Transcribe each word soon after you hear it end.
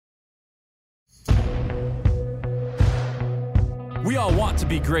We all want to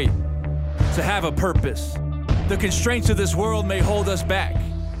be great, to have a purpose. The constraints of this world may hold us back.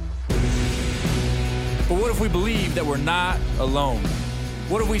 But what if we believe that we're not alone?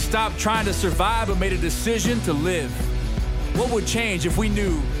 What if we stopped trying to survive but made a decision to live? What would change if we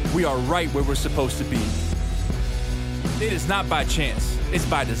knew we are right where we're supposed to be? It is not by chance, it's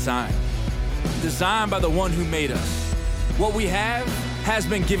by design. Designed by the one who made us. What we have has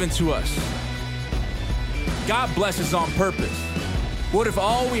been given to us. God blesses on purpose. What if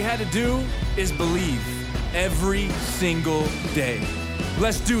all we had to do is believe every single day?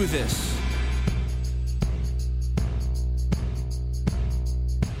 Let's do this.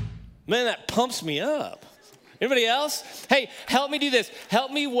 Man, that pumps me up. Anybody else? Hey, help me do this. Help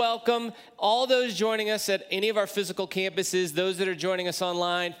me welcome all those joining us at any of our physical campuses, those that are joining us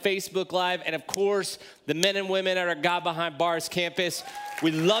online, Facebook Live, and of course, the men and women at our God Behind Bars campus.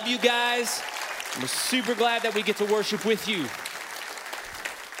 We love you guys. We're super glad that we get to worship with you.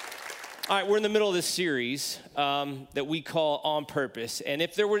 All right, we're in the middle of this series that we call On Purpose. And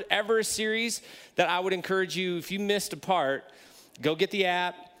if there were ever a series that I would encourage you, if you missed a part, go get the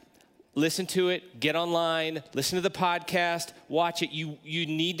app. Listen to it, get online, listen to the podcast, watch it. You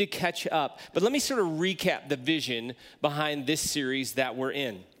need to catch up. But let me sort of recap the vision behind this series that we're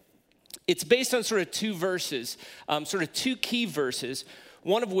in. It's based on sort of two verses, sort of two key verses,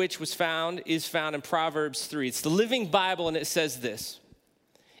 one of which is found in Proverbs 3. It's the Living Bible, and it says this: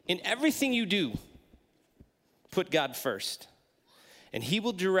 in everything you do, put God first, and he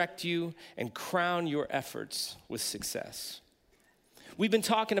will direct you and crown your efforts with success. We've been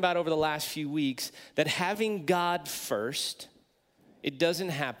talking about over the last few weeks that having God first, it doesn't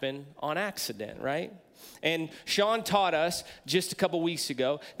happen on accident, right? And Sean taught us just a couple weeks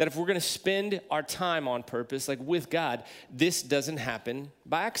ago that if we're going to spend our time on purpose, like with God, this doesn't happen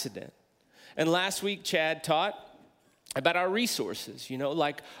by accident. And last week, Chad taught about our resources,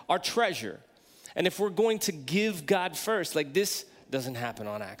 like our treasure. And if we're going to give God first, like this doesn't happen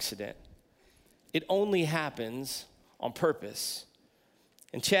on accident. It only happens on purpose.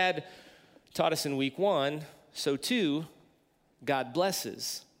 And Chad taught us in week 1, so too, God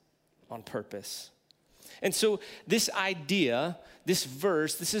blesses on purpose. And so this idea, this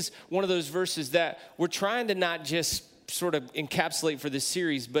verse, this is one of those verses that we're trying to not just sort of encapsulate for this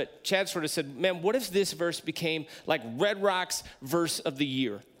series, but Chad sort of said, man, what if this verse became like Red Rock's verse of the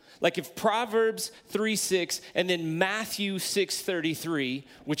year? Like if Proverbs 3:6 and then Matthew 6:33,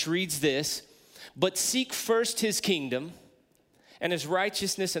 which reads this, but seek first his kingdom and his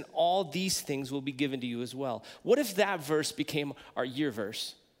righteousness, and all these things will be given to you as well. What if that verse became our year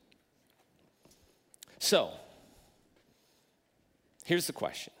verse? So, here's the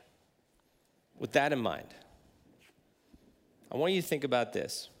question. With that in mind, I want you to think about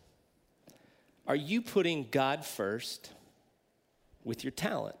this. Are you putting God first with your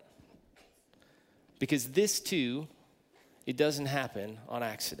talent? Because this too, it doesn't happen on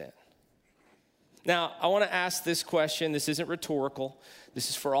accident. Now, I want to ask this question. This isn't rhetorical. This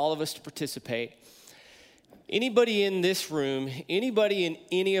is for all of us to participate. Anybody in this room, anybody in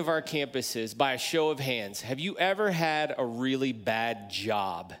any of our campuses, by a show of hands, have you ever had a really bad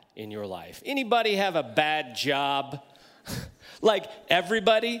job in your life? Anybody have a bad job? Like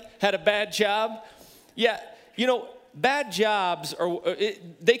everybody had a bad job? Yeah, bad jobs,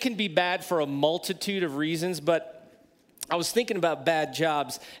 they can be bad for a multitude of reasons, but I was thinking about bad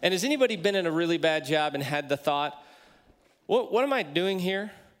jobs, and has anybody been in a really bad job and had the thought, what am I doing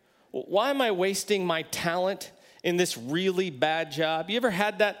here? Why am I wasting my talent in this really bad job? You ever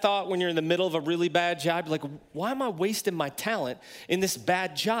had that thought when you're in the middle of a really bad job? You're like, why am I wasting my talent in this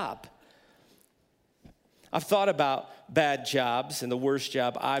bad job? I've thought about bad jobs and the worst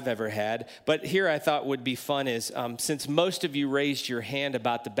job I've ever had, but here I thought would be fun is, since most of you raised your hand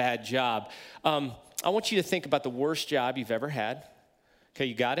about the bad job, I want you to think about the worst job you've ever had. Okay,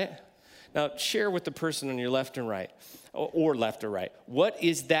 you got it? Now, share with the person on your left and right, or left or right. What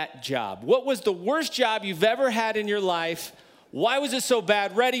is that job? What was the worst job you've ever had in your life? Why was it so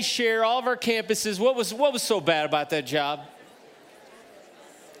bad? Ready, share, all of our campuses. What was so bad about that job?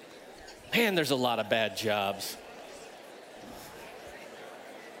 Man, there's a lot of bad jobs.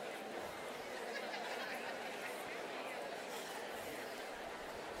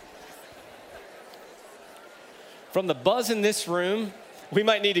 From the buzz in this room, we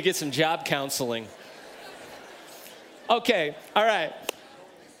might need to get some job counseling. Okay, all right.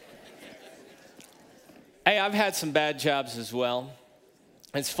 Hey, I've had some bad jobs as well.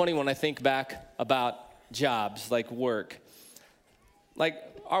 It's funny when I think back about jobs, like work. Like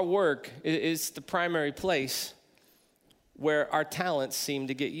our work is the primary place where our talents seem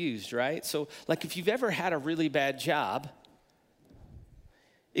to get used, right? So like if you've ever had a really bad job,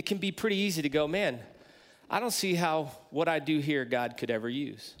 it can be pretty easy to go, man, I don't see how what I do here God could ever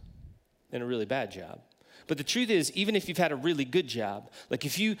use in a really bad job. But the truth is, even if you've had a really good job, like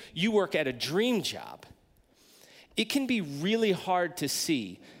if you work at a dream job, it can be really hard to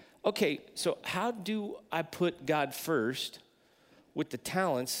see, okay, so how do I put God first with the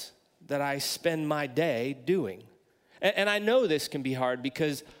talents that I spend my day doing? And I know this can be hard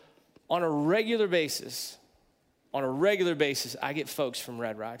because on a regular basis, I get folks from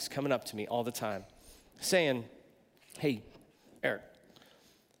Red Rocks coming up to me all the time saying, hey, Eric,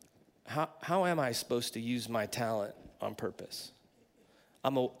 how am I supposed to use my talent on purpose?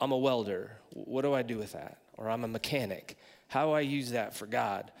 I'm a welder. What do I do with that? Or I'm a mechanic. How do I use that for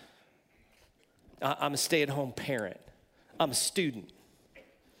God? I'm a stay-at-home parent. I'm a student,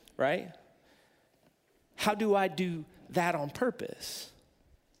 right? How do I do that on purpose?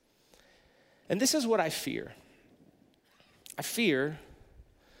 And this is what I fear. I fear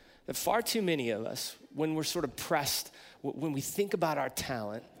that far too many of us, when we're sort of pressed, when we think about our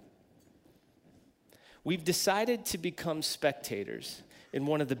talent, we've decided to become spectators in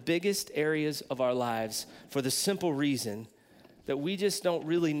one of the biggest areas of our lives for the simple reason that we just don't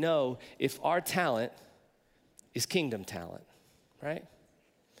really know if our talent is kingdom talent, right?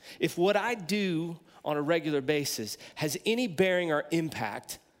 If what I do on a regular basis has any bearing or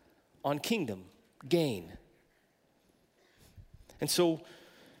impact on kingdom gain. And so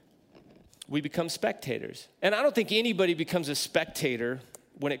we become spectators. And I don't think anybody becomes a spectator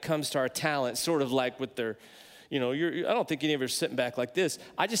when it comes to our talent, sort of like with their, I don't think any of you are sitting back like this.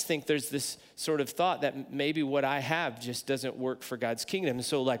 I just think there's this sort of thought that maybe what I have just doesn't work for God's kingdom. And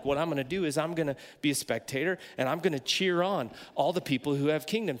so like what I'm going to do is I'm going to be a spectator and I'm going to cheer on all the people who have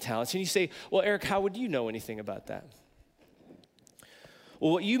kingdom talents. And you say, well, Eric, how would you know anything about that?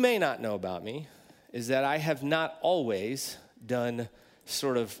 Well, what you may not know about me is that I have not always done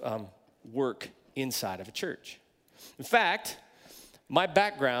sort of work inside of a church. In fact, my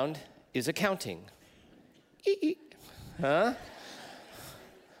background is accounting. Huh?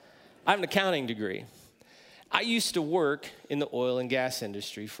 I have an accounting degree. I used to work in the oil and gas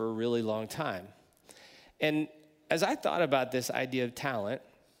industry for a really long time. And as I thought about this idea of talent,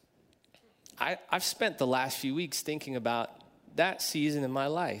 I've spent the last few weeks thinking about that season in my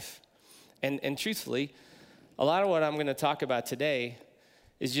life. And truthfully, a lot of what I'm going to talk about today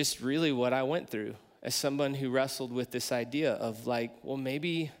is just really what I went through as someone who wrestled with this idea of like, well,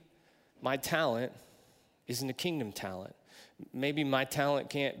 maybe my talent isn't a kingdom talent. Maybe my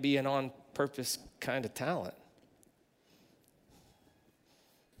talent can't be an on-purpose kind of talent.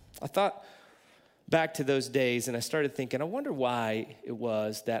 I thought back to those days and I started thinking, I wonder why it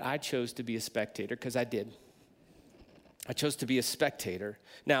was that I chose to be a spectator, because I did. I chose to be a spectator.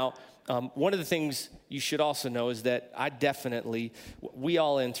 Now, one of the things you should also know is that we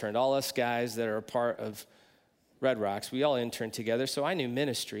all interned, all us guys that are a part of Red Rocks, we all interned together, so I knew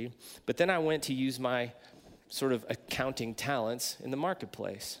ministry. But then I went to use my sort of accounting talents in the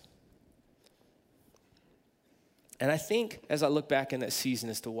marketplace. And I think as I look back in that season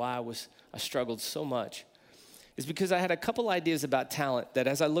as to why I struggled so much is because I had a couple ideas about talent that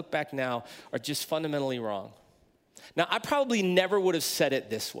as I look back now are just fundamentally wrong. Now, I probably never would have said it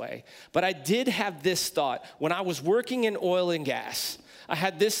this way, but I did have this thought. When I was working in oil and gas, I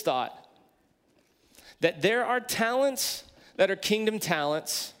had this thought that there are talents that are kingdom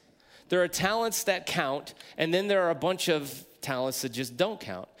talents, there are talents that count, and then there are a bunch of talents that just don't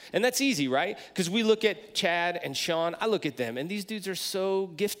count. And that's easy, right? Because we look at Chad and Sean, I look at them, and these dudes are so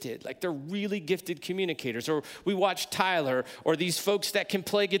gifted. Like, they're really gifted communicators. Or we watch Tyler, or these folks that can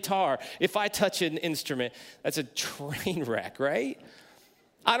play guitar. If I touch an instrument, that's a train wreck, right?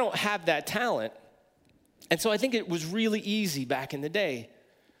 I don't have that talent. And so I think it was really easy back in the day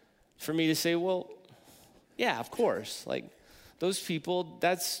for me to say, well, yeah, of course. Like, those people,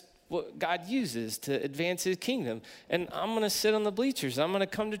 that's what God uses to advance his kingdom. And I'm going to sit on the bleachers. I'm going to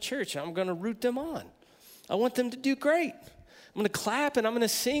come to church. I'm going to root them on. I want them to do great. I'm going to clap and I'm going to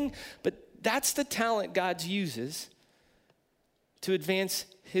sing. But that's the talent God uses to advance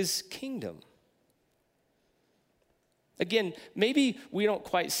his kingdom. Again, maybe we don't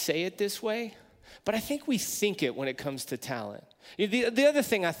quite say it this way, but I think we think it when it comes to talent. The other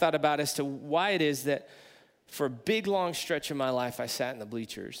thing I thought about as to why it is that for a big, long stretch of my life, I sat in the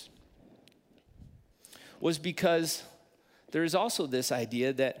bleachers was because there is also this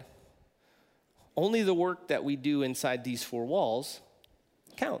idea that only the work that we do inside these four walls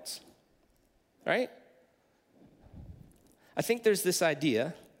counts, right? I think there's this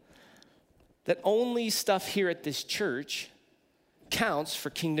idea that only stuff here at this church counts for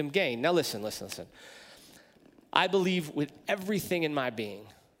kingdom gain. Now listen. I believe with everything in my being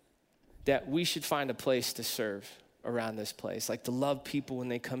that we should find a place to serve around this place, like to love people when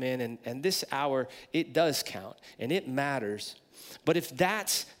they come in. And this hour, it does count and it matters. But if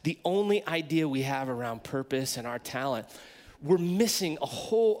that's the only idea we have around purpose and our talent, we're missing a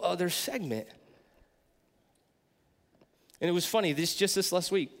whole other segment. And it was funny, just this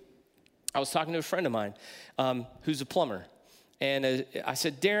last week, I was talking to a friend of mine who's a plumber. And I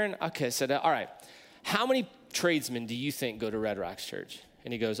said, Darren, okay, I said, all right, how many tradesmen do you think go to Red Rocks Church?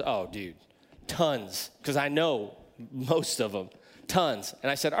 And he goes, oh, dude, tons, because I know most of them, tons.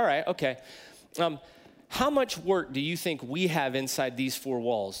 And I said, all right, okay. How much work do you think we have inside these four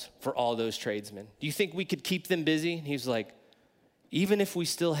walls for all those tradesmen? Do you think we could keep them busy? And he's like, even if we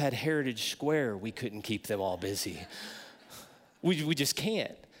still had Heritage Square, we couldn't keep them all busy. We just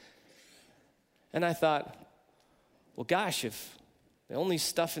can't. And I thought, well, gosh, if the only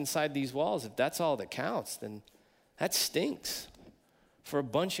stuff inside these walls, if that's all that counts, then that stinks for a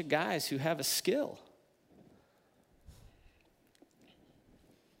bunch of guys who have a skill.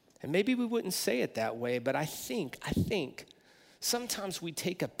 And maybe we wouldn't say it that way, but I think sometimes we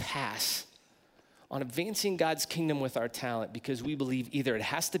take a pass on advancing God's kingdom with our talent because we believe either it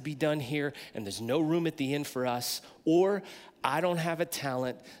has to be done here and there's no room at the end for us, or I don't have a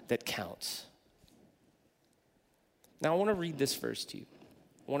talent that counts. Now, I want to read this verse to you.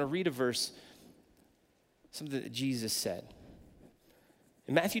 I want to read a verse, something that Jesus said.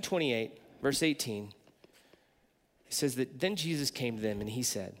 In Matthew 28, verse 18, it says that then Jesus came to them and he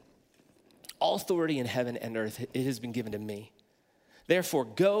said, all authority in heaven and earth, it has been given to me. Therefore,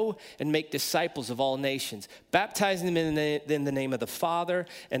 go and make disciples of all nations, baptizing them in the name of the Father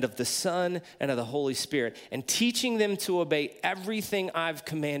and of the Son and of the Holy Spirit, and teaching them to obey everything I've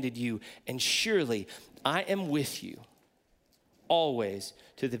commanded you. And surely I am with you always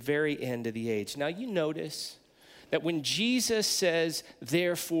to the very end of the age. Now, you notice that when Jesus says,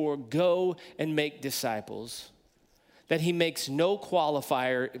 therefore, go and make disciples, that he makes no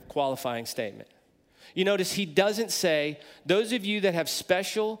qualifying statement. You notice he doesn't say, those of you that have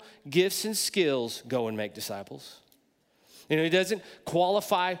special gifts and skills, go and make disciples. You know, he doesn't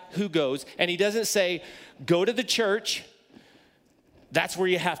qualify who goes, and he doesn't say, go to the church, that's where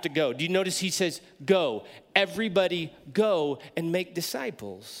you have to go. Do you notice he says, go, everybody go and make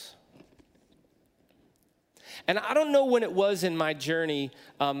disciples. And I don't know when it was in my journey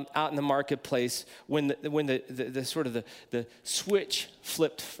out in the marketplace when the sort of the switch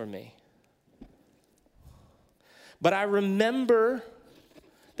flipped for me. But I remember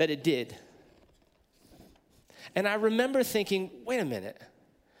that it did. And I remember thinking, wait a minute,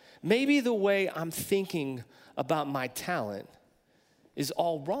 maybe the way I'm thinking about my talent is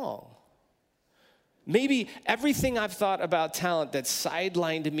all wrong. Maybe everything I've thought about talent that's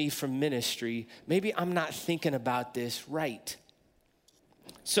sidelined me from ministry, maybe I'm not thinking about this right.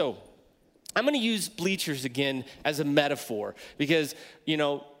 So I'm going to use bleachers again as a metaphor because, you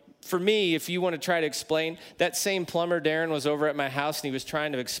know, for me, if you want to try to explain, that same plumber, Darren, was over at my house and he was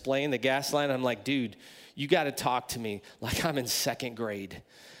trying to explain the gas line. I'm like, dude, you got to talk to me like I'm in second grade.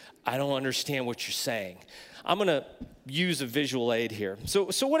 I don't understand what you're saying. I'm going to use a visual aid here. So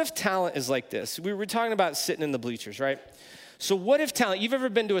what if talent is like this? We were talking about sitting in the bleachers, right? So what if talent, you've ever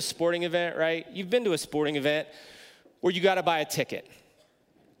been to a sporting event, right? You've been to a sporting event where you got to buy a ticket.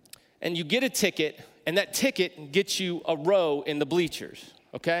 And you get a ticket, and that ticket gets you a row in the bleachers,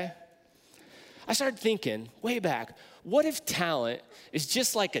 okay? I started thinking way back, what if talent is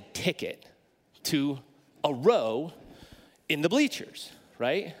just like a ticket to a row in the bleachers,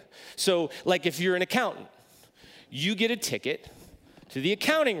 right? So like if you're an accountant, you get a ticket to the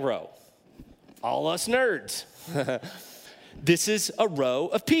accounting row. All us nerds. This is a row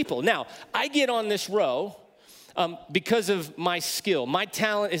of people. Now, I get on this row because of my skill. My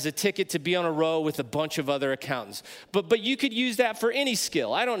talent is a ticket to be on a row with a bunch of other accountants. But you could use that for any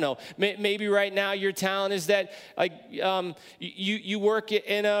skill. I don't know. Maybe right now your talent is that you work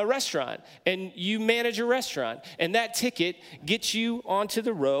in a restaurant and you manage a restaurant. And that ticket gets you onto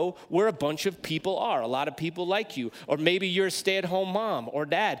the row where a bunch of people are. A lot of people like you. Or maybe you're a stay-at-home mom or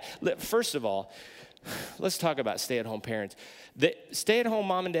dad. First of all, let's talk about stay-at-home parents. The stay-at-home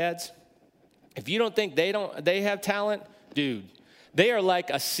mom and dads, if you don't think they have talent, dude, they are like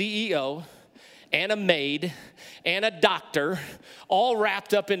a CEO and a maid and a doctor all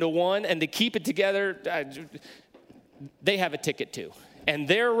wrapped up into one, and to keep it together, they have a ticket too. And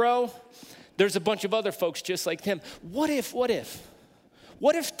their row, there's a bunch of other folks just like them. What if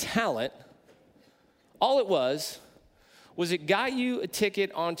talent, all it was it got you a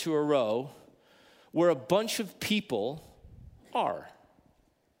ticket onto a row where a bunch of people are?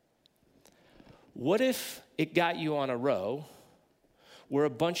 What if it got you on a row where a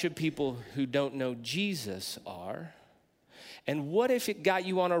bunch of people who don't know Jesus are? And what if it got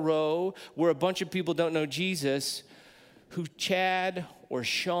you on a row where a bunch of people don't know Jesus who Chad or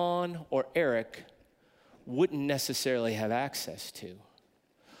Sean or Eric wouldn't necessarily have access to?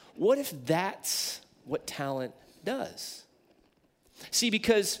 What if that's what talent does? See,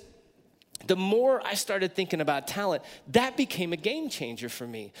 because the more I started thinking about talent, that became a game changer for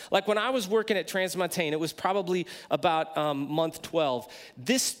me. Like when I was working at Transmontane, it was probably about month 12.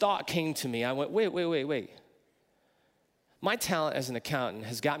 This thought came to me. I went, wait. My talent as an accountant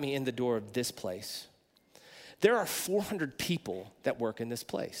has got me in the door of this place. There are 400 people that work in this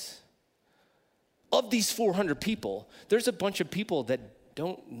place. Of these 400 people, there's a bunch of people that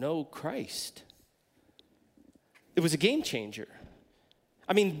don't know Christ. It was a game changer.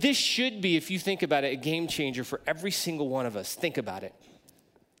 I mean, this should be, if you think about it, a game changer for every single one of us. Think about it.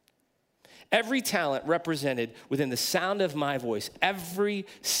 Every talent represented within the sound of my voice, every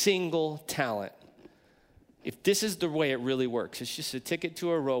single talent. If this is the way it really works, it's just a ticket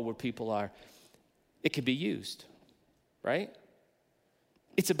to a row where people are, it can be used, right?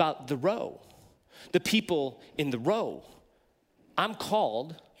 It's about the row, the people in the row. I'm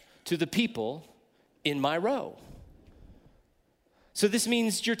called to the people in my row. So this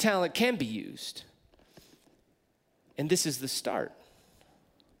means your talent can be used. And this is the start.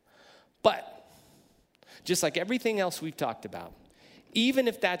 But just like everything else we've talked about, even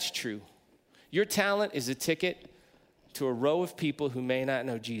if that's true, your talent is a ticket to a row of people who may not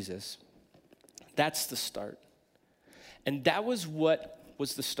know Jesus. That's the start. And that was what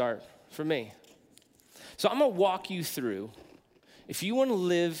was the start for me. So I'm going to walk you through, if you want to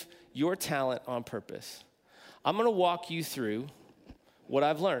live your talent on purpose, I'm going to walk you through what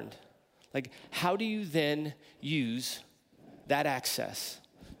I've learned. Like, how do you then use that access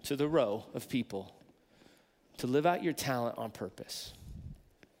to the row of people to live out your talent on purpose?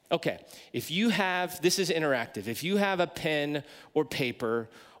 Okay, if you have, this is interactive, if you have a pen or paper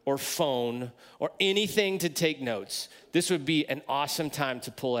or phone or anything to take notes, this would be an awesome time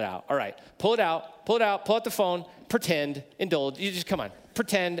to pull it out. All right, pull out the phone, pretend, indulge, you just come on,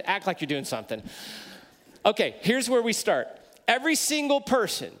 pretend, act like you're doing something. Okay, here's where we start. Every single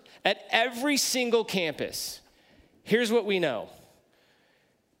person at every single campus, here's what we know.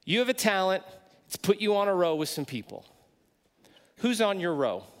 You have a talent, it's put you on a row with some people. Who's on your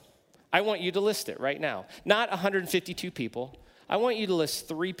row? I want you to list it right now. Not 152 people. I want you to list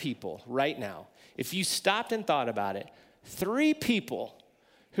 3 people right now. If you stopped and thought about it, 3 people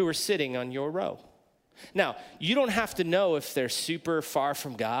who are sitting on your row. Now, you don't have to know if they're super far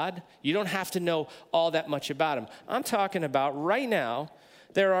from God. You don't have to know all that much about them. I'm talking about right now,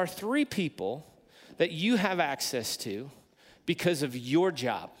 there are 3 people that you have access to because of your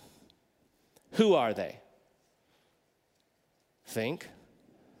job. Who are they? Think,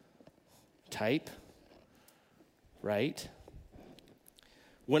 type, right?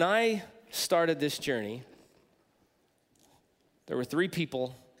 When I started this journey, there were 3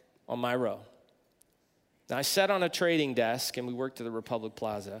 people on my row. Now, I sat on a trading desk, and we worked at the Republic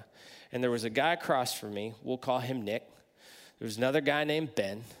Plaza, and there was a guy across from me. We'll call him Nick. There was another guy named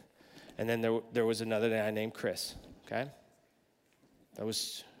Ben, and then there was another guy named Chris, okay? That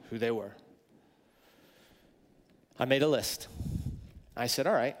was who they were. I made a list. I said,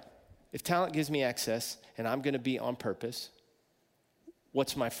 all right, if talent gives me access and I'm going to be on purpose,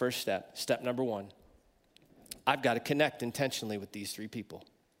 what's my first step? Step number 1, I've got to connect intentionally with these 3 people.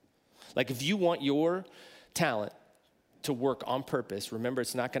 Like if you want your talent to work on purpose, remember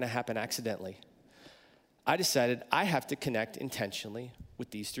it's not going to happen accidentally. I decided I have to connect intentionally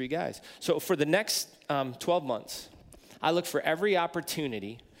with these 3 guys. So for the next 12 months, I look for every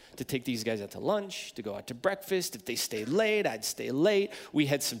opportunity to take these guys out to lunch, to go out to breakfast. If they stayed late, I'd stay late. We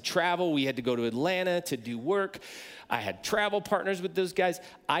had some travel. We had to go to Atlanta to do work. I had travel partners with those guys.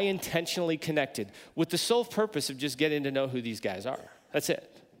 I intentionally connected with the sole purpose of just getting to know who these guys are. That's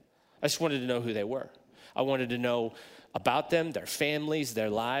it. I just wanted to know who they were. I wanted to know about them, their families, their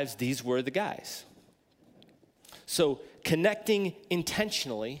lives. These were the guys. So connecting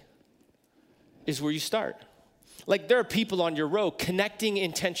intentionally is where you start. Like there are people on your row connecting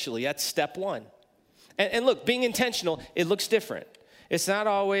intentionally. That's step 1. And look, being intentional, it looks different. It's not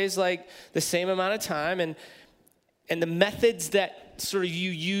always like the same amount of time. And the methods that sort of you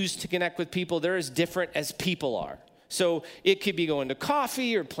use to connect with people, they're as different as people are. So it could be going to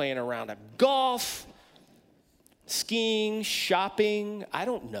coffee or playing around at golf, skiing, shopping, I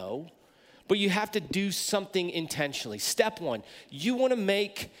don't know. But you have to do something intentionally. Step 1, you want to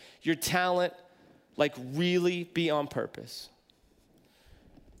make your talent like really be on purpose.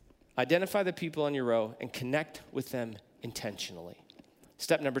 Identify the people on your row and connect with them intentionally.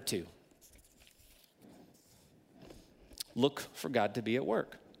 Step number 2. Look for God to be at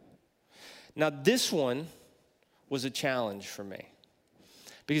work. Now, this one was a challenge for me.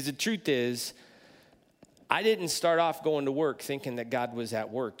 Because the truth is, I didn't start off going to work thinking that God was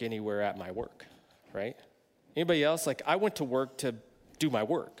at work anywhere at my work, right? Anybody else? Like, I went to work to do my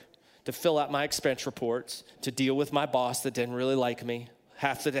work, to fill out my expense reports, to deal with my boss that didn't really like me,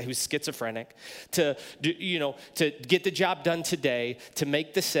 half the day who's schizophrenic, to get the job done today, to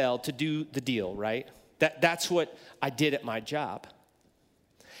make the sale, to do the deal, right? That's what I did at my job.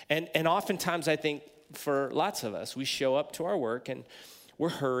 And oftentimes I think for lots of us, we show up to our work and we're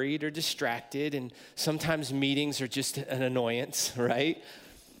hurried or distracted, and sometimes meetings are just an annoyance, right?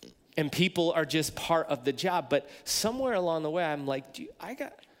 And people are just part of the job. But somewhere along the way, I'm like, I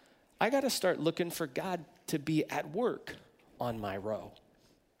got to start looking for God to be at work on my row.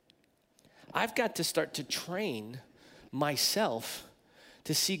 I've got to start to train myself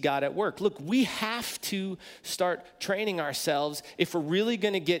to see God at work. Look, we have to start training ourselves if we're really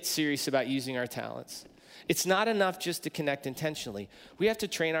going to get serious about using our talents. It's not enough just to connect intentionally. We have to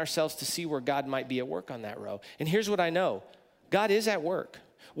train ourselves to see where God might be at work on that row. And here's what I know. God is at work.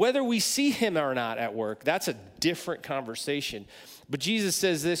 Whether we see him or not at work, that's a different conversation. But Jesus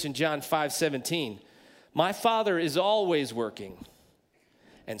says this in John 5:17. My Father is always working,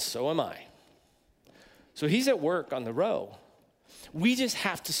 and so am I. So he's at work on the row. We just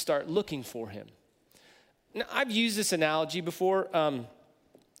have to start looking for him. Now, I've used this analogy before,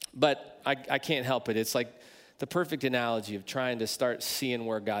 but I can't help it. It's like the perfect analogy of trying to start seeing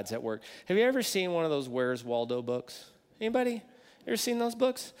where God's at work. Have you ever seen one of those Where's Waldo books? Anybody? Ever seen those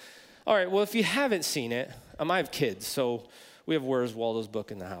books? All right, well, if you haven't seen it, I have kids, so we have Where's Waldo's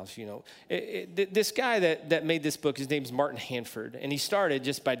book in the house, you know. This guy that made this book, his name's Martin Hanford, and he started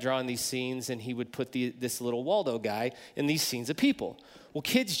just by drawing these scenes, and he would put this little Waldo guy in these scenes of people. Well,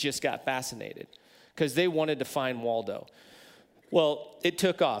 kids just got fascinated because they wanted to find Waldo. Well, it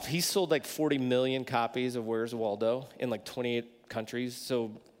took off. He sold like 40 million copies of Where's Waldo in like 28 countries,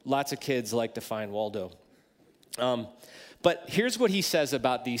 so lots of kids like to find Waldo. But here's what he says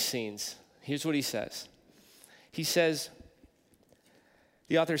about these scenes. Here's what he says. He says,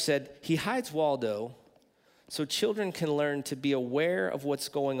 the author said, he hides Waldo so children can learn to be aware of what's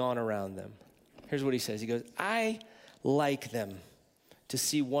going on around them. Here's what he says. He goes, I like them to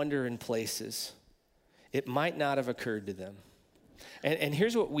see wonder in places it might not have occurred to them. And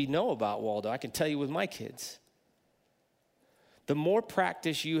here's what we know about Waldo. I can tell you with my kids. The more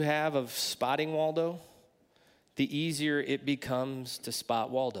practice you have of spotting Waldo, the easier it becomes to spot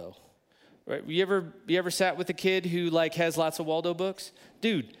Waldo. Right? You ever sat with a kid who like has lots of Waldo books?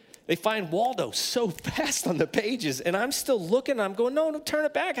 Dude, they find Waldo so fast on the pages, and I'm still looking, and I'm going, no, turn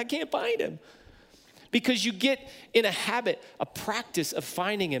it back. I can't find him. Because you get in a habit, a practice of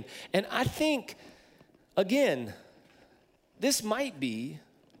finding him. And I think, again, this might be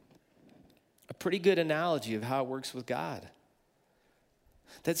a pretty good analogy of how it works with God.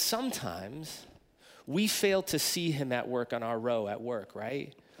 That sometimes we fail to see him at work on our row at work,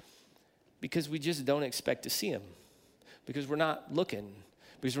 right? Because we just don't expect to see him. Because we're not looking.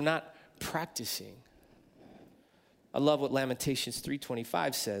 Because we're not practicing. I love what Lamentations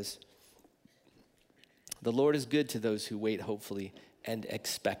 3:25 says. The Lord is good to those who wait hopefully and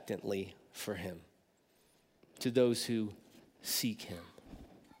expectantly for him. To those who seek him.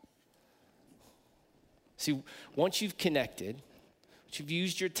 See, once you've connected, once you've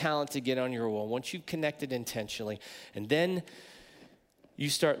used your talent to get on your wall, once you've connected intentionally, and then you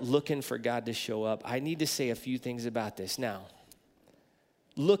start looking for God to show up, I need to say a few things about this. Now,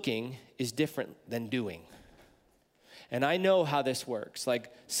 looking is different than doing. And I know how this works.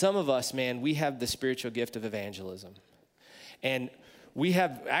 Like some of us, man, we have the spiritual gift of evangelism. And we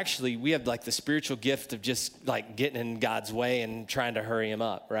have like the spiritual gift of just like getting in God's way and trying to hurry him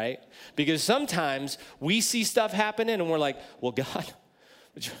up, right? Because sometimes we see stuff happening and we're like, well, God,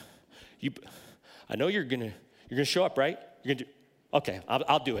 I know you're gonna show up, right? Okay,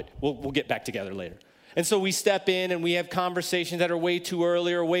 I'll do it. We'll get back together later. And so we step in and we have conversations that are way too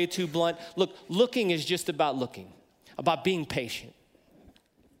early or way too blunt. Look, looking is just about looking, about being patient,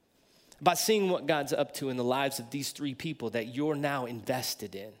 about seeing what God's up to in the lives of these three people that you're now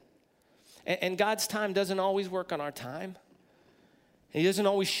invested in. And God's time doesn't always work on our time. He doesn't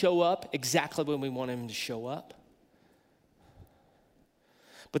always show up exactly when we want him to show up.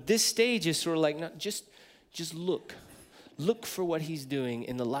 But this stage is sort of like, no, just look. Look for what he's doing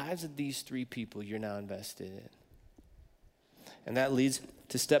in the lives of these three people you're now invested in. And that leads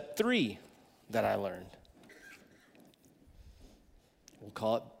to step 3 that I learned. We'll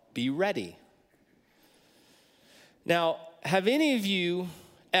call it be ready. Now, have any of you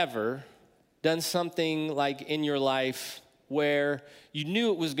ever done something like in your life where you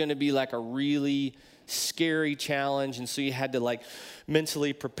knew it was going to be like a really scary challenge, and so you had to like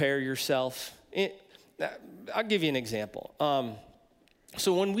mentally prepare yourself? I'll give you an example.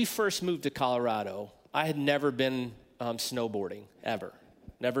 So when we first moved to Colorado, I had never been snowboarding, ever.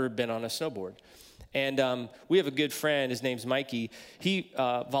 Never been on a snowboard. And we have a good friend, his name's Mikey. He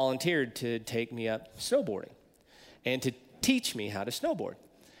volunteered to take me up snowboarding and to teach me how to snowboard.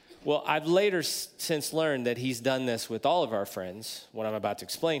 Well, I've later since learned that he's done this with all of our friends, what I'm about to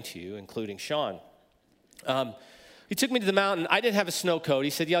explain to you, including Sean. He took me to the mountain. I didn't have a snow coat.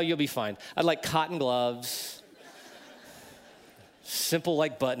 He said, yeah, you'll be fine. I had like cotton gloves, simple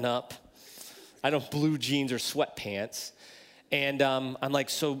like button up. I don't blue jeans or sweatpants. And I'm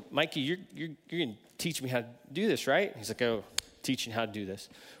like, so Mikey, you're going to teach me how to do this, right? He's like, oh, teaching how to do this.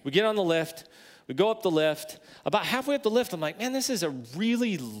 We get on the lift. We go up the lift. About halfway up the lift, I'm like, man, this is a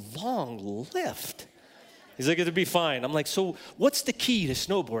really long lift. He's like, it'll be fine. I'm like, so what's the key to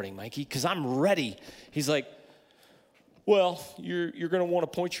snowboarding, Mikey? Because I'm ready. He's like, well, you're going to want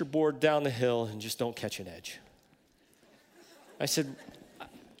to point your board down the hill and just don't catch an edge. I said,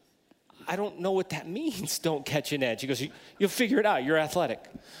 I don't know what that means, don't catch an edge. He goes, you'll figure it out. You're athletic.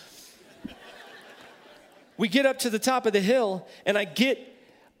 We get up to the top of the hill, and I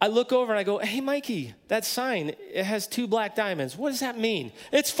look over and I go, hey, Mikey, that sign, it has 2 black diamonds. What does that mean?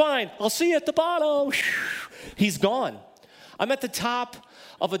 It's fine. I'll see you at the bottom. He's gone. I'm at the top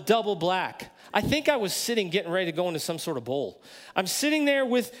of a double black. I think I was sitting, getting ready to go into some sort of bowl. I'm sitting there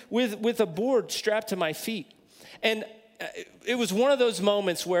with a board strapped to my feet. And it was one of those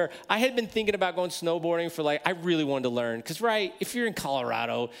moments where I had been thinking about going snowboarding for I really wanted to learn. Because, right, if you're in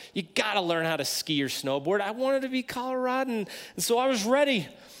Colorado, you got to learn how to ski or snowboard. I wanted to be Coloradan, and so I was ready.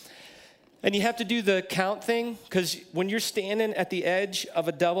 And you have to do the count thing, because when you're standing at the edge of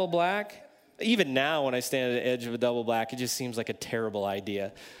a double black, even now when I stand at the edge of a double black, it just seems like a terrible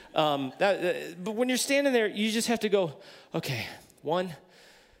idea. But when you're standing there, you just have to go, okay, 1,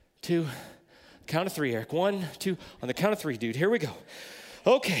 2, count of 3, Eric. 1, 2, on the count of 3, dude, here we go.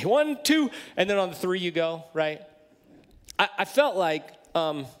 Okay, 1, 2, and then on the 3 you go, right? I felt like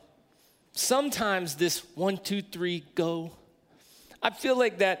sometimes this 1, 2, 3, go, I feel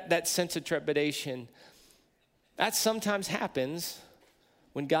like that sense of trepidation, that sometimes happens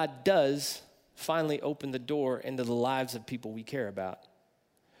when God does finally open the door into the lives of people we care about,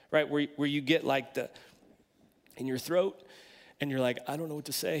 right? Where you get like in your throat, and you're like, I don't know what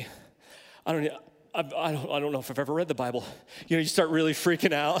to say. I don't know if I've ever read the Bible. You know, you start really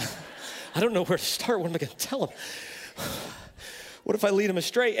freaking out. I don't know where to start. What am I going to tell him? What if I lead him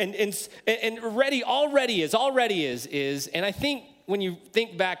astray? And already is. And I think when you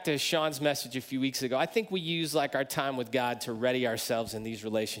think back to Sean's message a few weeks ago, I think we use like our time with God to ready ourselves in these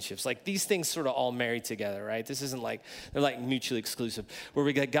relationships. Like these things sort of all marry together, right? This isn't like, they're like mutually exclusive. Where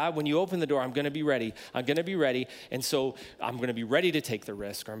we go, God, when you open the door, I'm going to be ready. And so I'm going to be ready to take the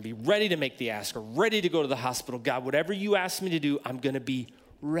risk, or I'm going to be ready to make the ask, or ready to go to the hospital. God, whatever you ask me to do, I'm going to be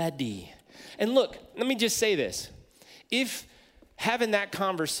ready. And look, let me just say this. If having that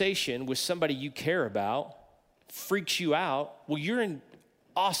conversation with somebody you care about freaks you out, well, you're in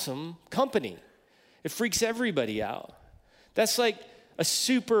awesome company. It freaks everybody out. That's like a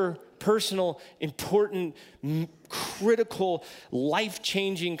super personal, important, critical,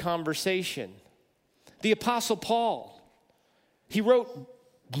 life-changing conversation. The Apostle Paul, he wrote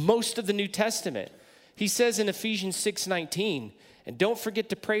most of the New Testament. He says in Ephesians 6:19, and don't forget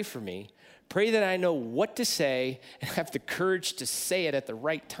to pray for me. Pray that I know what to say and have the courage to say it at the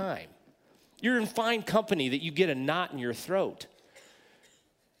right time. You're in fine company that you get a knot in your throat.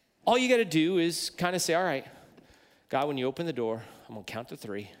 All you got to do is kind of say, all right, God, when you open the door, I'm going to count to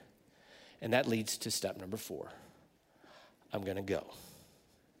 3. And that leads to step number 4. I'm going to go.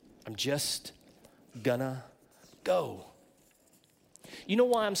 I'm just gonna go. You know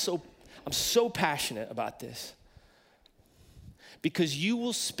why I'm so passionate about this? Because you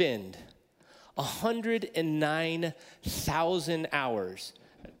will spend 109,000 hours,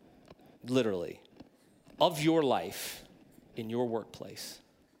 literally, of your life in your workplace.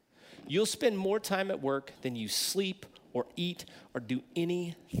 You'll spend more time at work than you sleep or eat or do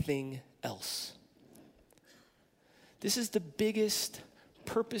anything else. This is the biggest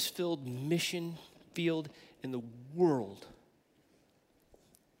purpose-filled mission field in the world.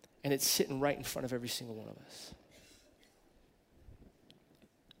 And it's sitting right in front of every single one of us.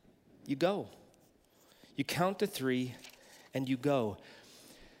 You go. You count to 3 and you go.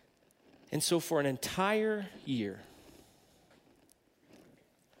 And so for an entire year,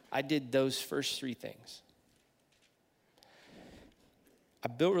 I did those first 3 things. I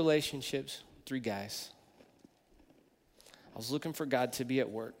built relationships with 3 guys. I was looking for God to be at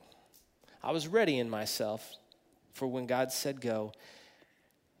work. I was readying myself for when God said go,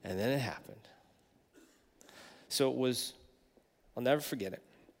 and then it happened. So it was, I'll never forget it.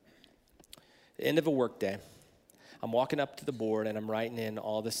 The end of a work day. I'm walking up to the board and I'm writing in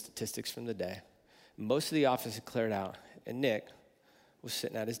all the statistics from the day. Most of the office had cleared out, and Nick was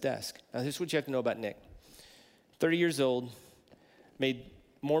sitting at his desk. Now, this is what you have to know about Nick. 30 years old, made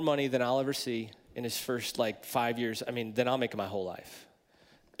more money than I'll ever see in his first 5 years. Than I'll make in my whole life.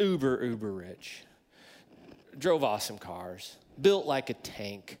 Uber rich. Drove awesome cars. Built like a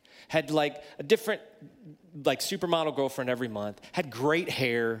tank. Had a different supermodel girlfriend every month. Had great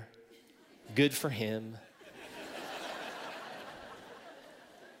hair. Good for him.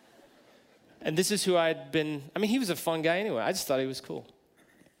 And this is who I'd been. He was a fun guy anyway. I just thought he was cool.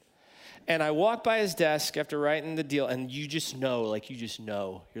 And I walked by his desk after writing the deal, and you just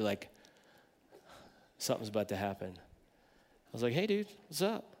know. You're like, something's about to happen. I was like, hey, dude, what's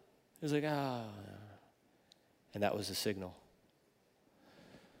up? He was like, ah. And that was the signal.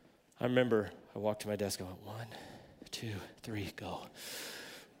 I remember I walked to my desk, I went, 1, 2, 3, go.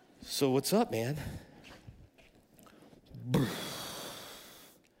 So what's up, man?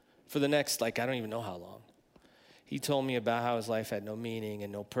 For the next, I don't even know how long. He told me about how his life had no meaning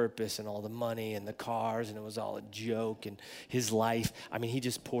and no purpose and all the money and the cars, and it was all a joke, and his life. He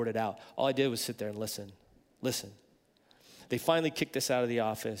just poured it out. All I did was sit there and listen. They finally kicked us out of the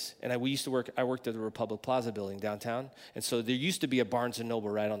office, and I worked at the Republic Plaza building downtown, and so there used to be a Barnes & Noble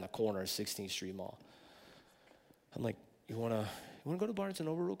right on the corner of 16th Street Mall. I'm like, you wanna go to Barnes &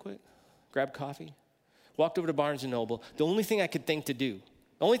 Noble real quick? Grab coffee? Walked over to Barnes & Noble. The only thing I could think to do,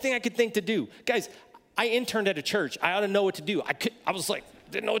 guys, I interned at a church. I ought to know what to do.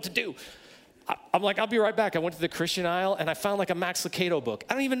 Didn't know what to do. I'm like, I'll be right back. I went to the Christian aisle, and I found a Max Lucado book.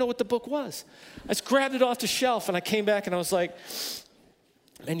 I don't even know what the book was. I just grabbed it off the shelf, and I came back, and I was like,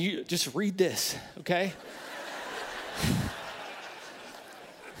 and you just read this, okay?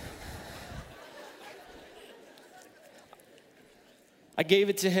 I gave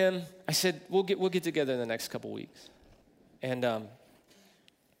it to him. I said, we'll get together in the next couple weeks. And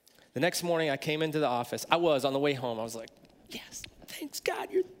the next morning, I came into the office. On the way home, I was like, yes, thanks God,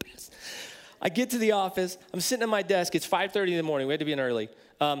 you're the best. I get to the office. I'm sitting at my desk. It's 5:30 in the morning. We had to be in early.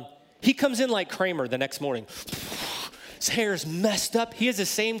 He comes in like Kramer the next morning. His hair is messed up. He has the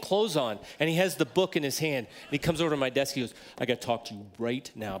same clothes on, and he has the book in his hand. And he comes over to my desk. He goes, I got to talk to you right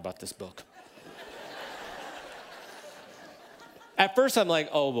now about this book. At first, I'm like,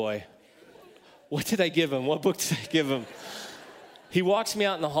 oh, boy. What did I give him? What book did I give him? He walks me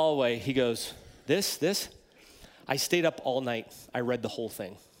out in the hallway. He goes, this? I stayed up all night. I read the whole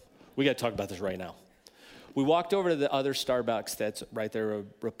thing. We got to talk about this right now. We walked over to the other Starbucks that's right there at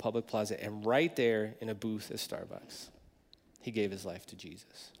Republic Plaza, and right there in a booth at Starbucks, he gave his life to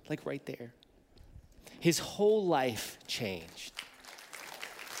Jesus. Right there. His whole life changed.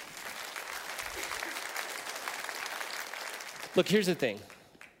 Look, here's the thing.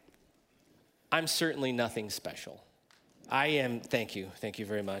 I'm certainly nothing special. Thank you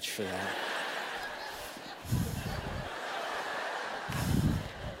very much for that.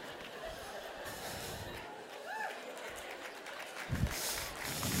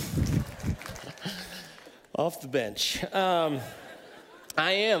 Off the bench. I'm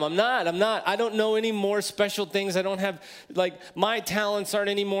not. I don't know any more special things. I don't have, my talents aren't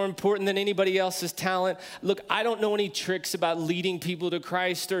any more important than anybody else's talent. Look, I don't know any tricks about leading people to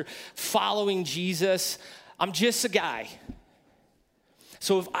Christ or following Jesus. I'm just a guy.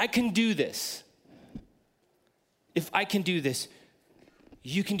 So if I can do this,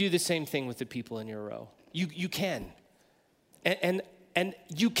 you can do the same thing with the people in your row. You can. And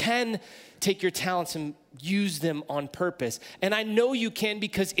you can take your talents and use them on purpose. And I know you can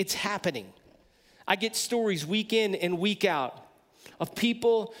because it's happening. I get stories week in and week out of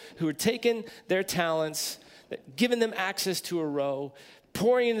people who are taking their talents, giving them access to a row,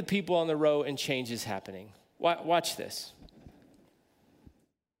 pouring into people on the row, and change is happening. Watch this.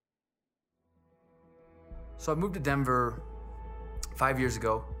 So I moved to Denver 5 years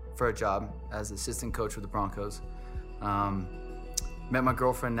ago for a job as assistant coach with the Broncos. Met my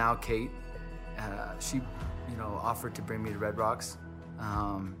girlfriend now, Kate. She, offered to bring me to Red Rocks,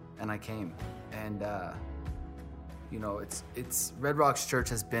 and I came. And it's Red Rocks Church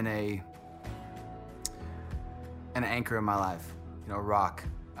has been an anchor in my life. Rock,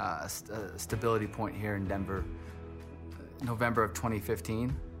 a stability point here in Denver. November of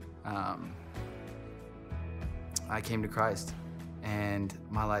 2015, I came to Christ, and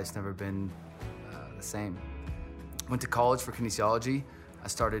my life's never been the same. Went to college for kinesiology, I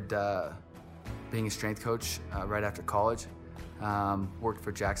started being a strength coach right after college. Worked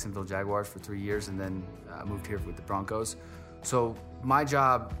for Jacksonville Jaguars for 3 years, and then moved here with the Broncos. So my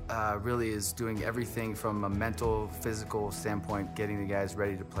job really is doing everything from a mental, physical standpoint, getting the guys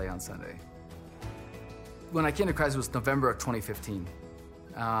ready to play on Sunday. When I came to Christ, it was November of 2015.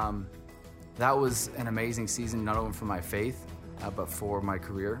 That was an amazing season, not only for my faith, but for my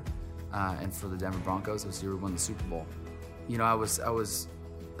career and for the Denver Broncos. It was the year we won the Super Bowl. You know, I was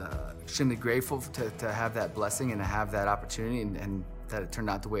extremely grateful to have that blessing and to have that opportunity, and that it turned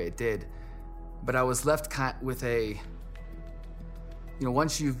out the way it did. But I was left with a, you know,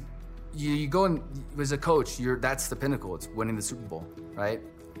 once you go and as a coach, that's the pinnacle. It's winning the Super Bowl, right?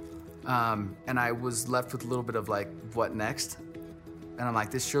 And I was left with a little bit of like, what next? And I'm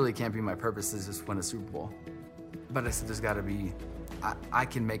like, this surely can't be my purpose, is just win a Super Bowl. But I said, there's got to be, I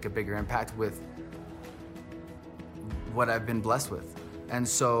can make a bigger impact with what I've been blessed with. And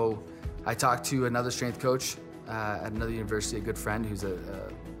so I talked to another strength coach at another university, a good friend who's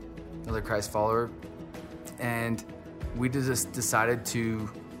another Christ follower, and we just decided to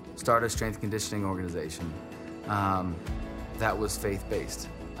start a strength conditioning organization that was faith-based.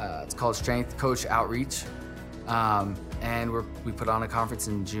 It's called Strength Coach Outreach, and we put on a conference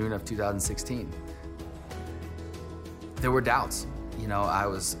in June of 2016. There were doubts. You know, I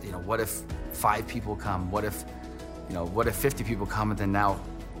was, you know, what if 5 people come? What if 50 people come? And then now,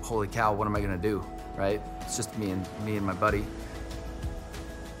 holy cow, what am I gonna do, right? It's just me and my buddy.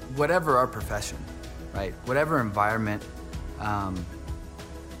 Whatever our profession, right? Whatever environment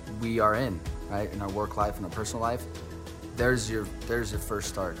we are in, right? In our work life, in our personal life, there's your first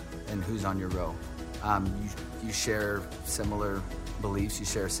start and who's on your row. You share similar beliefs, you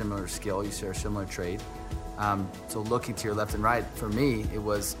share a similar skill, you share a similar trade. So looking to your left and right, for me, it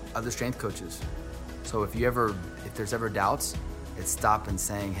was other strength coaches. So if there's ever doubts, it's stop and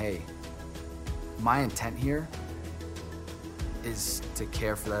saying, hey, my intent here is to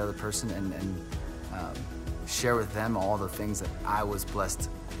care for that other person and share with them all the things that I was blessed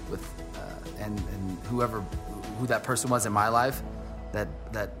with, and who that person was in my life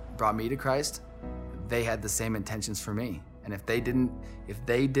that brought me to Christ, they had the same intentions for me. And if they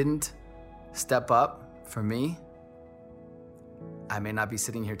didn't step up for me, I may not be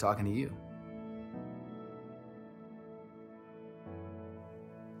sitting here talking to you.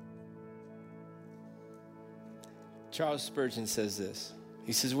 Charles Spurgeon says this.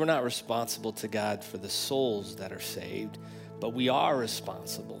 He says, we're not responsible to God for the souls that are saved, but we are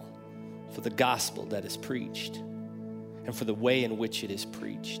responsible for the gospel that is preached and for the way in which it is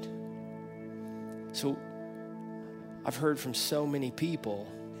preached. So I've heard from so many people,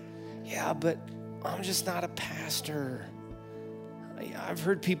 yeah, but I'm just not a pastor. I've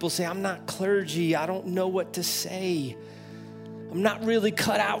heard people say, I'm not clergy. I don't know what to say. I'm not really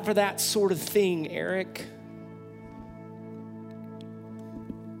cut out for that sort of thing, Eric.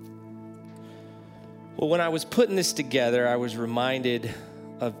 Well, when I was putting this together, I was reminded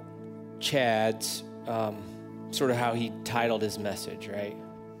of Chad's, sort of how he titled his message, right?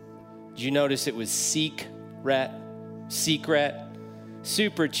 Did you notice it was secret,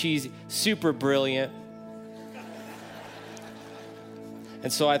 super cheesy, super brilliant.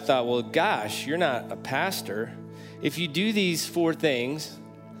 And so I thought, well, gosh, you're not a pastor. If you do these 4 things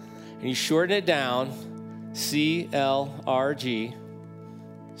and you shorten it down, CLRG,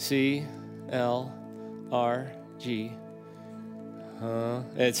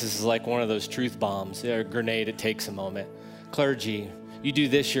 it's just like one of those truth bombs, a grenade, it takes a moment. Clergy, you do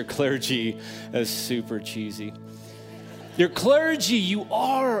this, you're clergy. That's super cheesy. You're clergy, you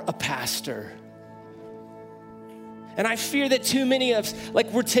are a pastor. And I fear that too many of us, like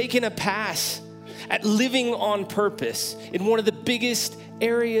we're taking a pass at living on purpose in one of the biggest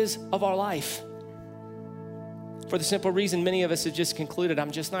areas of our life. For the simple reason many of us have just concluded,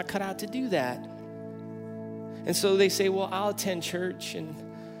 I'm just not cut out to do that. And so they say, well, I'll attend church and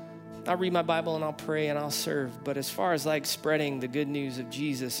I'll read my Bible and I'll pray and I'll serve. But as far as like spreading the good news of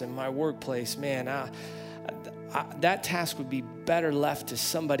Jesus in my workplace, man, that task would be better left to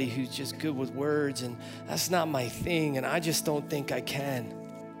somebody who's just good with words, and that's not my thing, and I just don't think I can.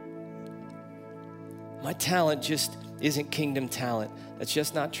 My talent just isn't kingdom talent. That's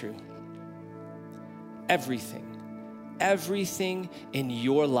just not true. Everything in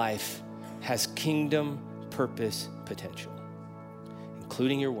your life has kingdom purpose potential,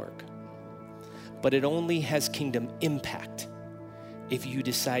 including your work. But it only has kingdom impact if you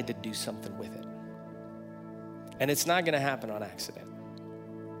decide to do something with it. And it's not going to happen on accident.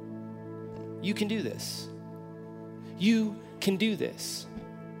 You can do this. You can do this.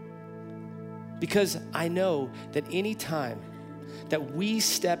 Because I know that any time that we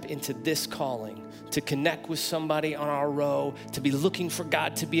step into this calling to connect with somebody on our row, to be looking for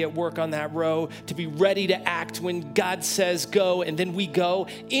God to be at work on that row, to be ready to act when God says go, and then we go.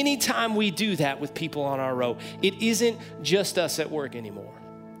 Anytime we do that with people on our row, it isn't just us at work anymore.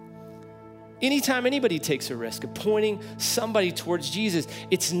 Anytime anybody takes a risk of pointing somebody towards Jesus,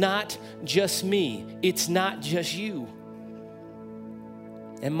 it's not just me, it's not just you.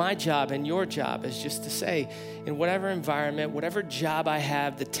 And my job and your job is just to say, in whatever environment, whatever job I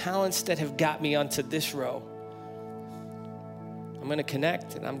have, the talents that have got me onto this row, I'm gonna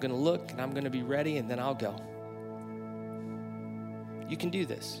connect and I'm gonna look and I'm gonna be ready and then I'll go. You can do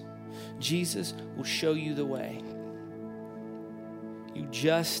this. Jesus will show you the way. You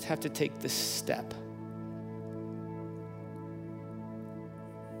just have to take this step.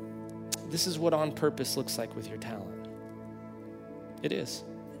 This is what on purpose looks like with your talent. It is.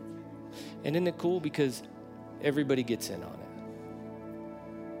 And isn't it cool? Because everybody gets in on it.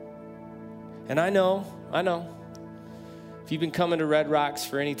 And I know, if you've been coming to Red Rocks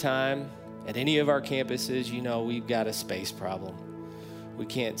for any time, at any of our campuses, you know we've got a space problem. We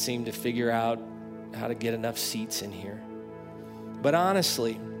can't seem to figure out how to get enough seats in here. But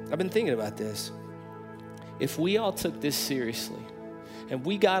honestly, I've been thinking about this. If we all took this seriously, and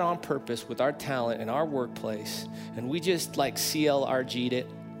we got on purpose with our talent in our workplace, and we just like CLRG'd it,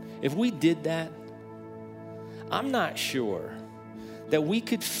 if we did that, I'm not sure that we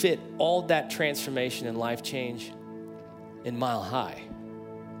could fit all that transformation and life change in Mile High.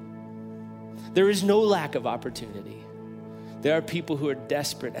 There is no lack of opportunity. There are people who are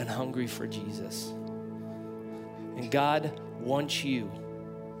desperate and hungry for Jesus. And God wants you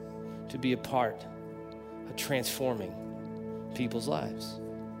to be a part of transforming people's lives.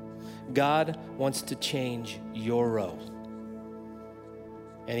 God wants to change your row,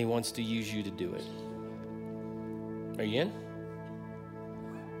 and he wants to use you to do it. Are you in?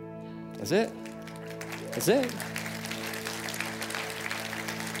 That's it. That's it.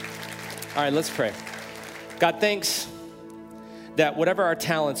 All right, let's pray. God, thanks that whatever our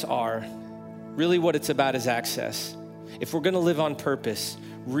talents are, really what it's about is access. If we're going to live on purpose,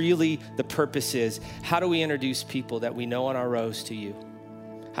 really the purpose is, how do we introduce people that we know on our rows to you?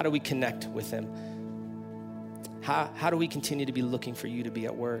 How do we connect with them? How do we continue to be looking for you to be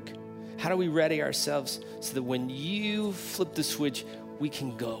at work? How do we ready ourselves so that when you flip the switch, we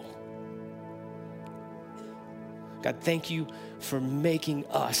can go? God, thank you for making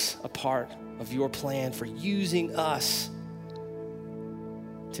us a part of your plan, for using us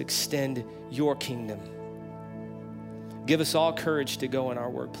to extend your kingdom. Give us all courage to go in our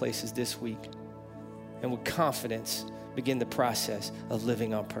workplaces this week and with confidence begin the process of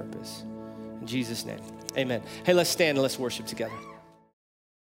living on purpose. In Jesus' name, amen. Hey, let's stand and let's worship together.